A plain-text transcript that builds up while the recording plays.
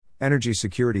Energy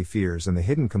security fears and the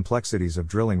hidden complexities of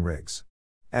drilling rigs.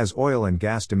 As oil and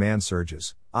gas demand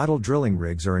surges, idle drilling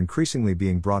rigs are increasingly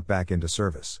being brought back into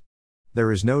service.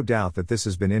 There is no doubt that this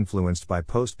has been influenced by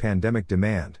post-pandemic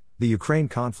demand, the Ukraine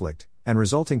conflict, and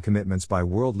resulting commitments by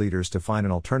world leaders to find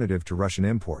an alternative to Russian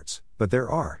imports, but there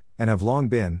are, and have long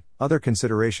been, other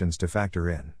considerations to factor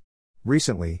in.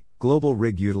 Recently, global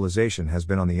rig utilization has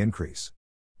been on the increase.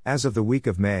 As of the week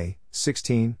of May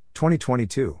 16,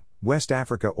 2022, West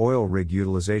Africa oil rig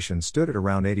utilization stood at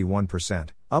around 81%,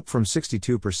 up from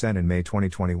 62% in May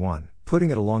 2021, putting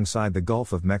it alongside the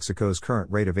Gulf of Mexico's current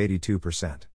rate of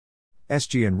 82%.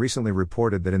 SGN recently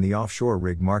reported that in the offshore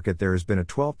rig market there has been a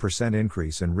 12%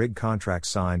 increase in rig contracts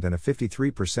signed and a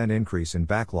 53% increase in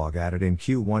backlog added in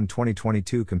Q1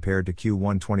 2022 compared to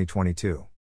Q1 2022.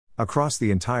 Across the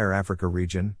entire Africa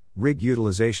region, rig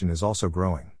utilization is also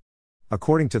growing.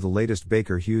 According to the latest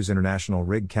Baker Hughes International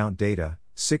rig count data,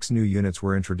 6 new units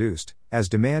were introduced, as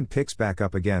demand picks back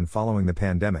up again following the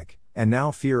pandemic, and now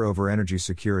fear over energy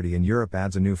security in Europe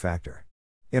adds a new factor.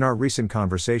 In our recent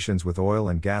conversations with oil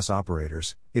and gas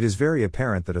operators, it is very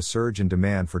apparent that a surge in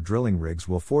demand for drilling rigs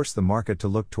will force the market to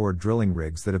look toward drilling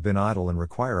rigs that have been idle and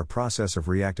require a process of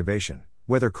reactivation,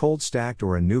 whether cold stacked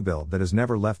or a new build that has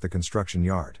never left the construction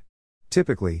yard.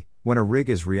 Typically, when a rig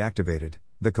is reactivated,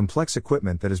 the complex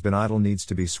equipment that has been idle needs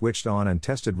to be switched on and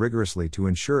tested rigorously to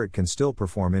ensure it can still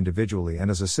perform individually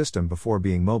and as a system before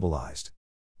being mobilized.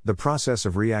 The process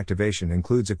of reactivation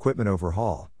includes equipment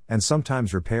overhaul, and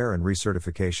sometimes repair and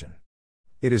recertification.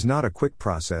 It is not a quick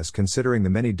process considering the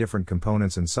many different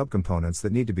components and subcomponents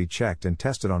that need to be checked and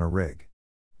tested on a rig.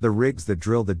 The rigs that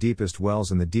drill the deepest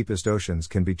wells in the deepest oceans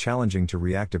can be challenging to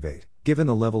reactivate, given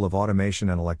the level of automation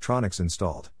and electronics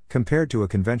installed, compared to a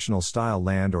conventional style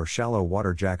land or shallow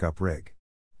water jackup rig.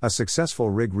 A successful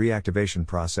rig reactivation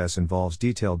process involves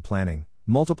detailed planning,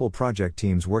 multiple project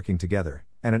teams working together,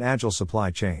 and an agile supply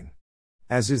chain.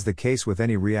 As is the case with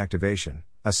any reactivation,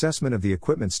 assessment of the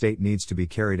equipment state needs to be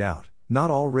carried out. Not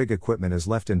all rig equipment is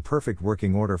left in perfect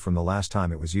working order from the last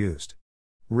time it was used.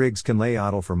 Rigs can lay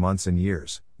idle for months and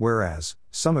years, whereas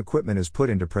some equipment is put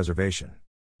into preservation.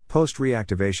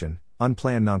 Post-reactivation,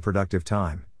 unplanned non-productive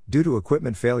time, due to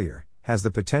equipment failure, has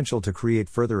the potential to create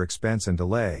further expense and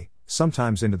delay,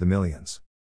 sometimes into the millions.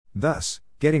 Thus,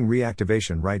 getting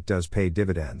reactivation right does pay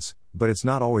dividends, but it's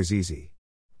not always easy.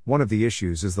 One of the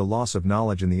issues is the loss of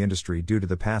knowledge in the industry due to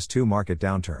the past 2 market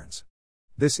downturns.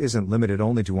 This isn't limited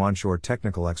only to onshore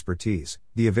technical expertise.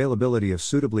 The availability of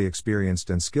suitably experienced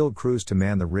and skilled crews to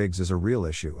man the rigs is a real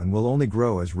issue and will only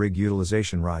grow as rig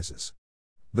utilization rises.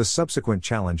 The subsequent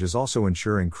challenge is also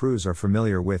ensuring crews are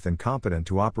familiar with and competent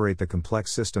to operate the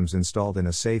complex systems installed in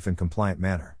a safe and compliant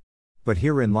manner. But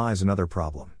herein lies another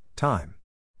problem: time.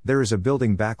 There is a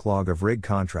building backlog of rig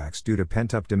contracts due to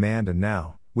pent-up demand, and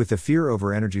now, with the fear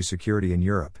over energy security in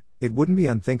Europe, it wouldn't be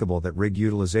unthinkable that rig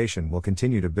utilization will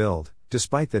continue to build,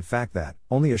 despite the fact that,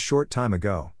 only a short time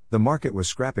ago, the market was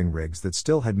scrapping rigs that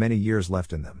still had many years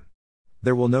left in them.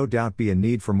 There will no doubt be a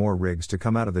need for more rigs to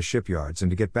come out of the shipyards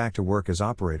and to get back to work as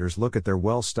operators look at their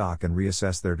well stock and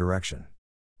reassess their direction.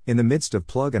 In the midst of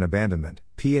plug and abandonment,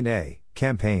 P&A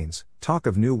campaigns, talk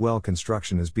of new well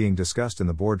construction is being discussed in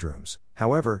the boardrooms.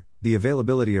 However, the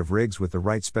availability of rigs with the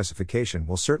right specification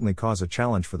will certainly cause a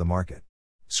challenge for the market.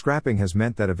 Scrapping has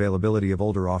meant that availability of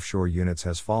older offshore units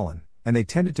has fallen, and they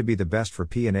tended to be the best for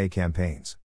P&A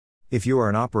campaigns. If you are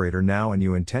an operator now and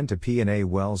you intend to P&A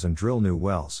wells and drill new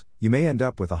wells, you may end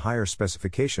up with a higher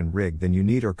specification rig than you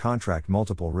need or contract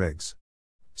multiple rigs.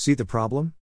 See the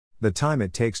problem? The time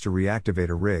it takes to reactivate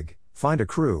a rig, find a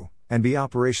crew, and be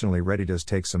operationally ready does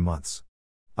take some months.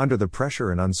 Under the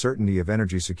pressure and uncertainty of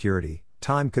energy security,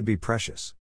 time could be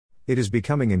precious. It is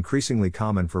becoming increasingly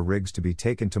common for rigs to be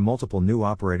taken to multiple new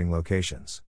operating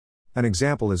locations. An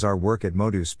example is our work at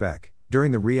Modu Spec,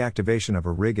 during the reactivation of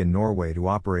a rig in Norway to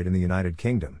operate in the United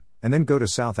Kingdom, and then go to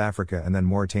South Africa and then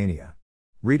Mauritania.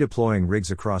 Redeploying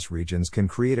rigs across regions can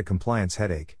create a compliance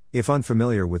headache, if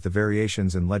unfamiliar with the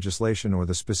variations in legislation or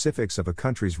the specifics of a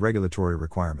country's regulatory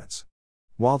requirements.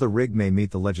 While the rig may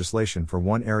meet the legislation for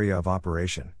one area of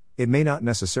operation, it may not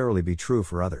necessarily be true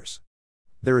for others.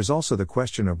 There is also the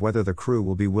question of whether the crew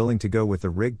will be willing to go with the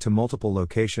rig to multiple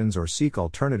locations or seek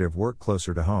alternative work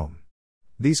closer to home.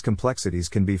 These complexities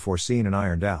can be foreseen and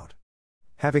ironed out.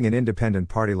 Having an independent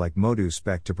party like Modu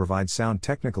Spec to provide sound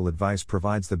technical advice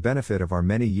provides the benefit of our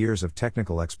many years of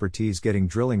technical expertise getting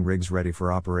drilling rigs ready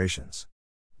for operations.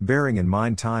 Bearing in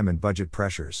mind time and budget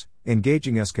pressures,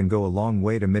 engaging us can go a long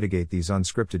way to mitigate these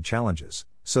unscripted challenges,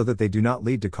 so that they do not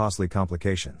lead to costly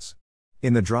complications.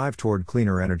 In the drive toward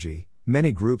cleaner energy,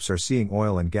 many groups are seeing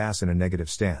oil and gas in a negative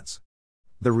stance.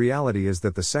 The reality is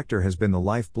that the sector has been the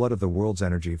lifeblood of the world's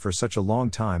energy for such a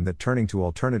long time that turning to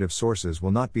alternative sources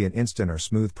will not be an instant or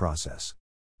smooth process.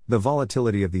 The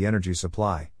volatility of the energy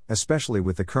supply, especially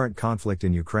with the current conflict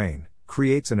in Ukraine,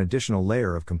 creates an additional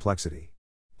layer of complexity.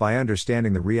 By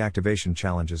understanding the reactivation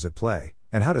challenges at play,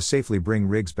 and how to safely bring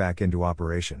rigs back into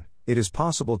operation, it is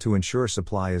possible to ensure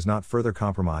supply is not further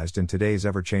compromised in today's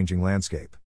ever-changing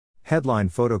landscape. Headline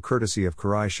photo courtesy of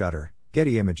Kurai Shutter,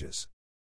 Getty Images.